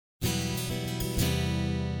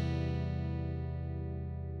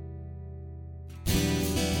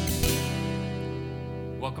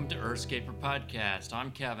Welcome to Earthscaper Podcast.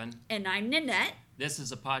 I'm Kevin. And I'm Nanette. This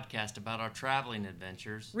is a podcast about our traveling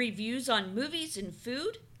adventures, Reviews on movies and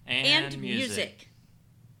food, and music.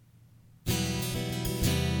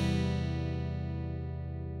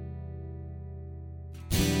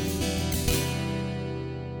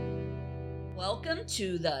 Welcome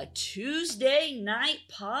to the Tuesday Night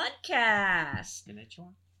Podcast.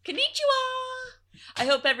 Konnichiwa. Konnichiwa! I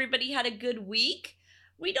hope everybody had a good week.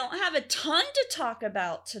 We don't have a ton to talk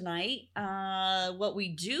about tonight. What we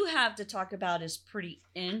do have to talk about is pretty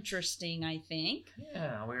interesting, I think.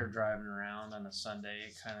 Yeah, we were driving around on a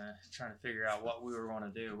Sunday, kind of trying to figure out what we were going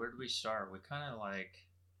to do. Where did we start? We kind of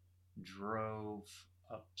drove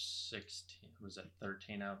up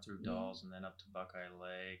 13 out through Dolls and then up to Buckeye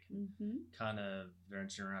Lake. Mm-hmm. Kind of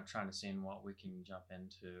venturing around trying to see what we can jump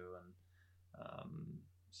into. And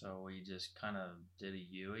so we just kind of did a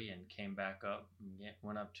U-ey and came back up and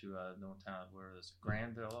went up to North Town, where it was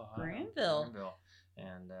Granville, Ohio. Granville.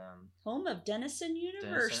 And home of Denison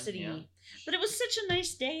University. Denison, yeah. But it was such a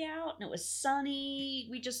nice day out and it was sunny.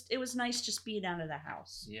 It was nice just being out of the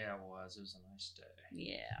house. Yeah, it was. It was a nice day.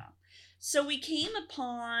 Yeah. So we came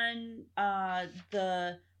upon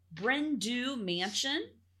the Bryn Du Mansion.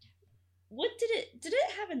 What did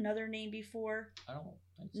it have another name before? I don't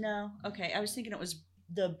think so. No? Okay. I was thinking it was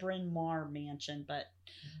the Bryn Mawr Mansion, but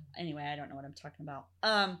anyway, I don't know what I'm talking about.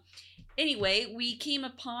 Anyway, we came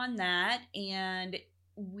upon that and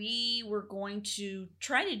we were going to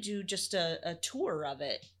try to do just a tour of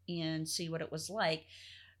it and see what it was like.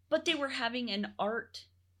 But they were having an art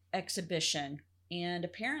exhibition, and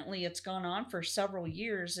apparently it's gone on for several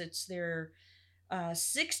years. It's their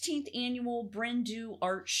 16th annual Bryn Du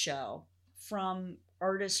Art Show from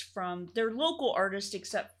artists from their local artists,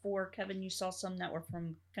 except for Kevin, you saw some that were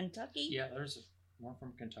from Kentucky. Yeah, there's one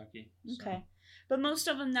from Kentucky. So. Okay, but most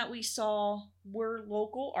of them that we saw were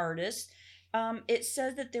local artists. It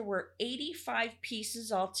says that there were 85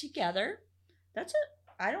 pieces altogether.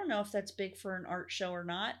 I don't know if that's big for an art show or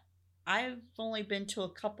not. I've only been to a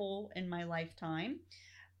couple in my lifetime,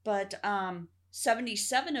 but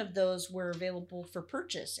 77 of those were available for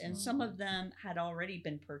purchase, and some of them had already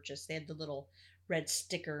been purchased. They had the little red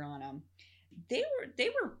sticker on them. They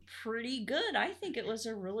were pretty good. I think it was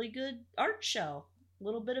a really good art show. A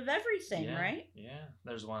little bit of everything, right? Yeah.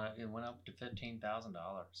 There's one. It went up to $15,000.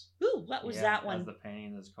 Ooh, what was that one? That's the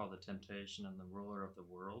painting that's called "The Temptation and the Ruler of the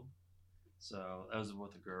World." So that was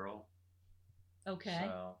with a girl. Okay.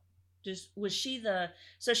 So, was she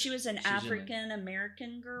so she was an African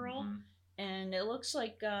American girl? Mm-hmm. And it looks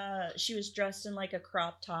like she was dressed in like a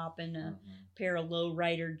crop top and a pair of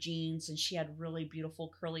low-rider jeans, and she had really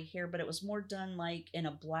beautiful curly hair, but it was more done like in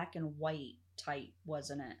a black and white type,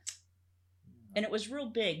 wasn't it? And it was real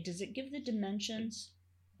big. Does it give the dimensions?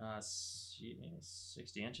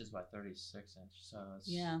 60 inches by 36 inches. So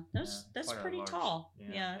it's, that's pretty large, tall.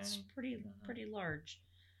 Yeah, it's pretty large.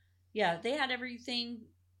 Yeah, they had everything.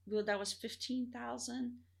 Well, that was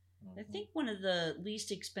 $15,000. I think one of the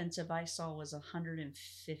least expensive I saw was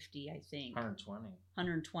 $150, I think.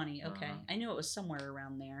 120, okay. I knew it was somewhere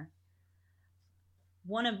around there.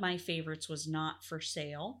 One of my favorites was not for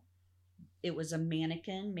sale. It was a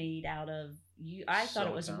mannequin made out of, I thought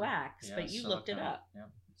it was wax, but you looked it up. Yeah,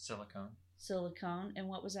 Silicone. And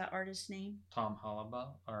what was that artist's name? Tom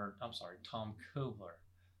Kubler.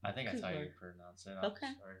 I think that's how you pronounce it.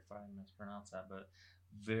 Okay. Sorry if I mispronounce that, but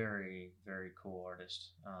very, very cool artist.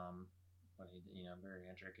 But he, very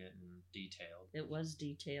intricate and detailed. It was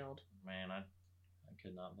detailed. Man, I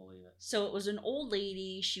could not believe it. So it was an old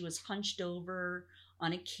lady. She was hunched over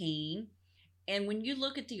on a cane. And when you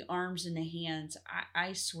look at the arms and the hands,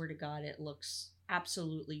 I swear to God, it looks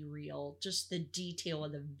absolutely real. Just the detail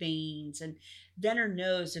of the veins. And then her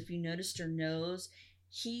nose, if you noticed her nose,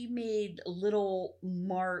 he made little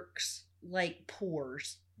marks like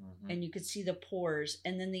pores. And you could see the pores.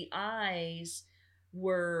 And then the eyes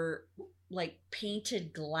were like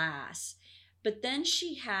painted glass. But then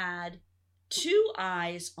she had 2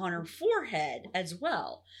 eyes on her forehead as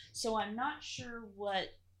well. So I'm not sure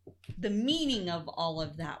what the meaning of all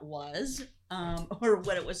of that was, or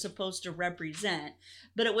what it was supposed to represent.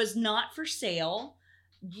 But it was not for sale.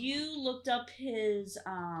 You looked up his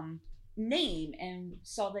name and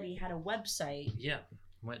saw that he had a website. Yeah.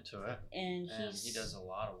 Went to it, and he does a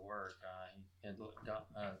lot of work.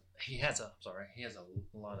 He has a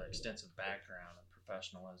lot of extensive background and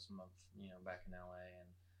professionalism of back in LA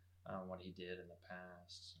and what he did in the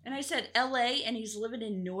past. And I said LA, and he's living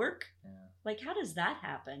in Newark. Yeah. Like, how does that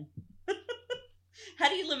happen? How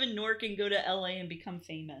do you live in Newark and go to LA and become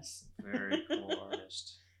famous? Very cool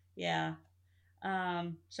artist. Yeah.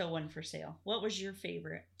 So one for sale. What was your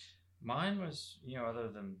favorite? Mine was, other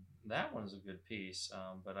than that one's a good piece,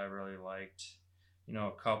 but I really liked,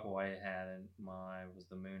 a couple I had in my was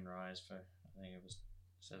the Moonrise for, I think it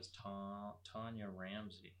says Tanya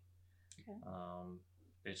Ramsey. Okay.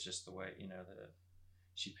 It's just the way,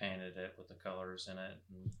 she painted it with the colors in it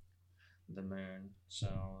and the moon. So,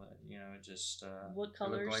 it just, What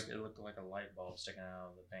colors? It looked like a light bulb sticking out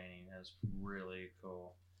of the painting. It was really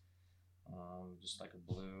cool. Just like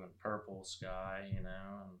a blue and purple sky, and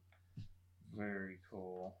very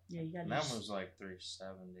cool. Yeah, you got. And that one was like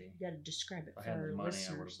 $370. You got to describe it If for I had our the money,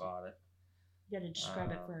 listeners. I would have bought it. You got to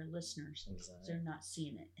describe it for our listeners. Exactly. They're not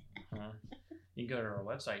seeing it. You can go to our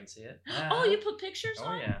website and see it. Oh, you put pictures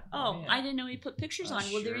on? Yeah. Oh, yeah. I didn't know you put pictures on.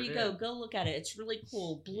 Well, there you go. Did. Go look at it. It's really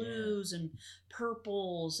cool. Blues and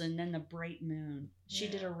purples, and then the bright moon. She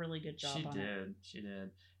did a really good job on it. She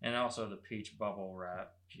did. And also the peach bubble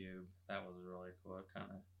wrap cube. That was really cool. It kind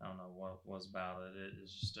of, I don't know what was about it. It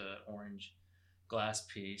is just an orange glass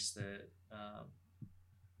piece that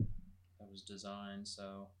was designed.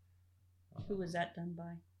 So. Who was that done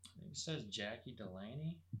by? It says Jackie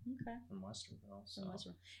Delaney. Okay. From Westerville. So.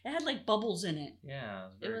 It had like bubbles in it. Yeah.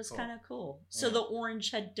 It was cool. Kind of cool. So the orange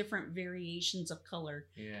had different variations of color.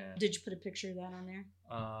 Yeah. Did you put a picture of that on there?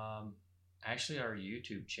 Actually, our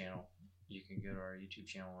YouTube channel. You can go to our YouTube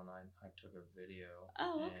channel, and I took a video.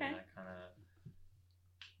 Oh, okay. And I kind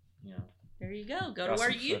of, There you go. Go to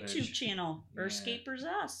our YouTube channel, Earthscapers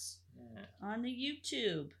Us, on the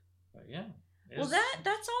YouTube. But yeah. Well,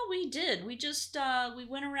 that's all we did. We just we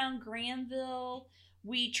went around Granville.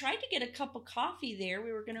 We tried to get a cup of coffee there.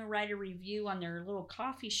 We were going to write a review on their little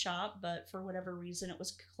coffee shop, but for whatever reason, it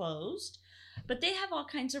was closed. But they have all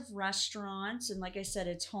kinds of restaurants, and like I said,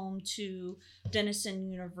 it's home to Denison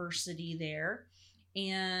University there,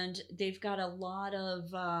 and they've got a lot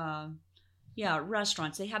of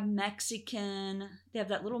restaurants. They have Mexican. They have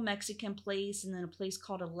that little Mexican place, and then a place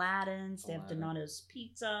called Aladdin's. They have Donato's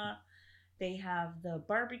Pizza. They have the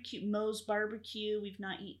barbecue, Moe's Barbecue. We've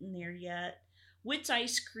not eaten there yet. Witt's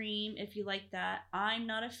Ice Cream, if you like that. I'm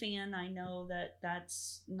not a fan. I know that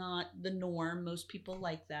that's not the norm. Most people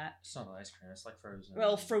like that. It's not ice cream. It's like frozen.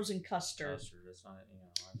 Well, frozen custard. It's not,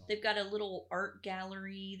 They've got a little art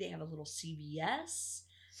gallery. They have a little CVS.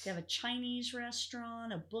 They have a Chinese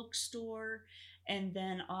restaurant, a bookstore. And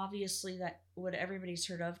then obviously that what everybody's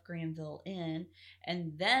heard of, Granville Inn.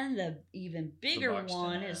 And then the even bigger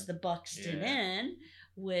one is the Buxton Inn,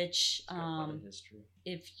 which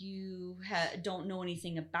if you don't know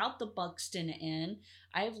anything about the Buxton Inn,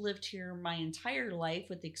 I've lived here my entire life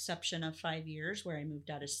with the exception of 5 years where I moved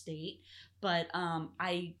out of state. But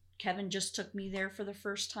Kevin just took me there for the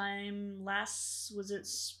first time was it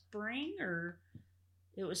spring or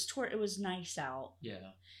it was nice out.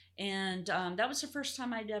 Yeah. And that was the first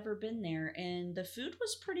time I'd ever been there. And the food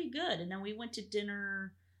was pretty good. And then we went to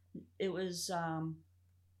dinner. It was,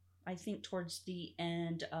 I think, towards the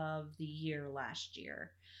end of the year last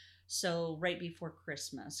year. So right before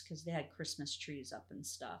Christmas, because they had Christmas trees up and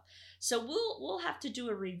stuff. So we'll have to do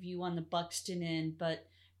a review on the Buxton Inn. But,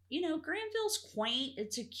 Granville's quaint.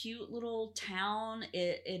 It's a cute little town.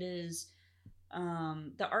 It is...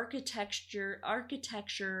 the architecture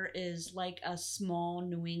is like a small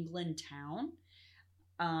New England town.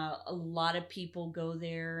 A lot of people go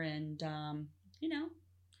there and,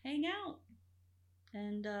 hang out.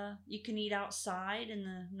 And you can eat outside in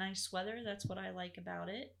the nice weather. That's what I like about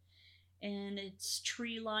it. And it's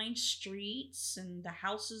tree-lined streets and the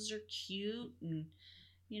houses are cute and,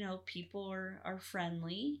 people are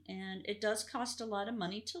friendly. And it does cost a lot of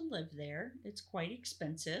money to live there. It's quite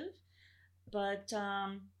expensive. But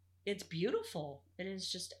it's beautiful. It is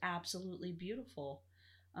just absolutely beautiful.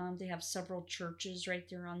 They have several churches right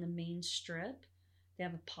there on the main strip. They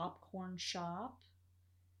have a popcorn shop.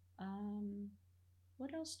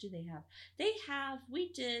 What else do they have?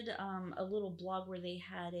 We did a little blog where they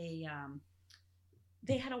had a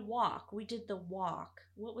walk. We did the walk.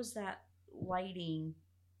 What was that lighting?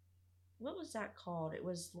 What was that called? It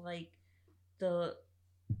was like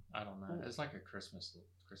I don't know. It's like a Christmas.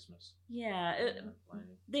 Yeah,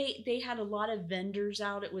 they had a lot of vendors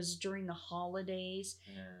out. It was during the holidays,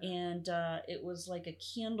 and it was like a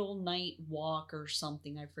candle night walk or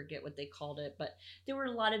something. I forget what they called it, but there were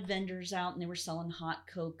a lot of vendors out, and they were selling hot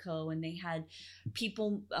cocoa, and they had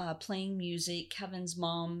people playing music. Kevin's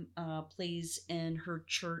mom plays in her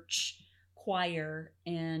church choir,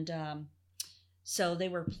 and so they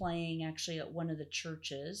were playing actually at one of the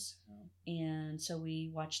churches. And so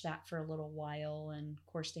we watched that for a little while. And of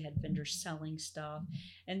course they had vendors selling stuff.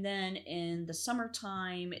 And then in the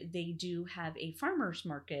summertime, they do have a farmer's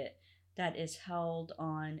market that is held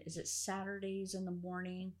on, is it Saturdays in the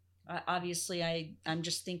morning? Obviously, I'm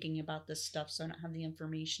just thinking about this stuff, so I don't have the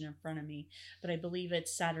information in front of me. But I believe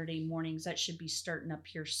it's Saturday mornings. That should be starting up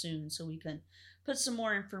here soon, so we can put some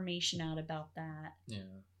more information out about that. Yeah.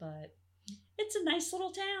 But it's a nice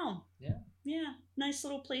little town. Yeah. Yeah, nice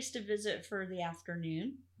little place to visit for the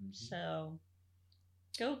afternoon. Mm-hmm. So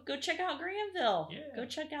go check out Granville. Yeah. Go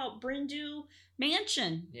check out Bryn Du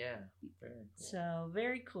Mansion. Yeah. Very cool. So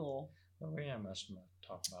very cool. Well, we have much more to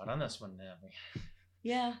talk about on this one now.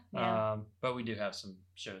 Yeah. But we do have some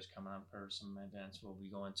shows coming up or some events we'll be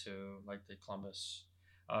going to, like the Columbus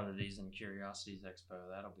Oddities and Curiosities Expo.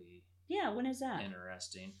 That'll be when is that?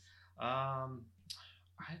 interesting.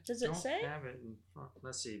 Does it say? Have it in front.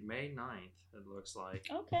 Let's see, May 9th, it looks like.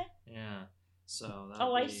 Okay. Yeah. So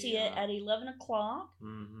I see it at 11 o'clock,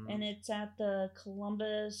 mm-hmm. and it's at the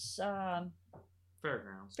Columbus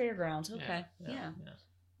Fairgrounds. Okay. Yeah.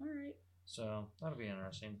 All right. So that'll be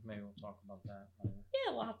interesting. Maybe we'll talk about that later.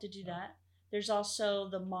 Yeah, we'll have to do that. There's also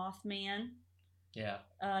the Mothman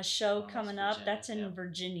show coming up. Virginia, That's in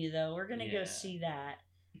Virginia, though. We're going to go see that.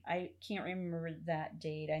 I can't remember that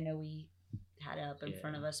date. I know we had it up in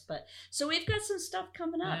front of us, but so we've got some stuff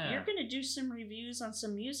coming up. You're going to do some reviews on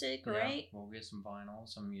some music, right? We'll get some vinyl,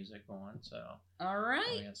 some music going. So all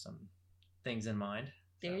right, we have some things in mind.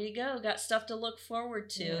 There you go. Got stuff to look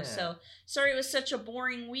forward to. Yeah. So sorry it was such a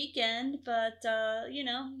boring weekend, but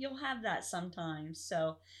you'll have that sometimes.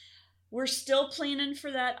 So we're still planning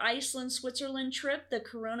for that Iceland, Switzerland trip. The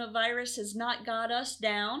coronavirus has not got us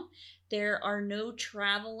down. There are no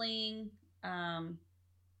traveling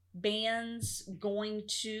bans going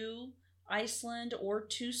to Iceland or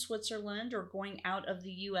to Switzerland or going out of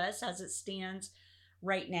the U.S. as it stands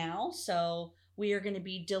right now. So we are going to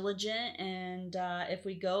be diligent, and if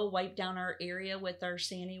we go, wipe down our area with our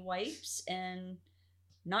Sani wipes and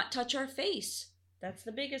not touch our face. That's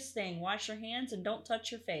the biggest thing. Wash your hands and don't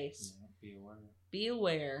touch your face. Yeah, be aware. Be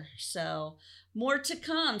aware. So more to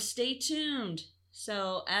come. Stay tuned.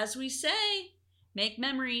 So as we say, make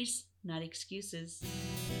memories, not excuses.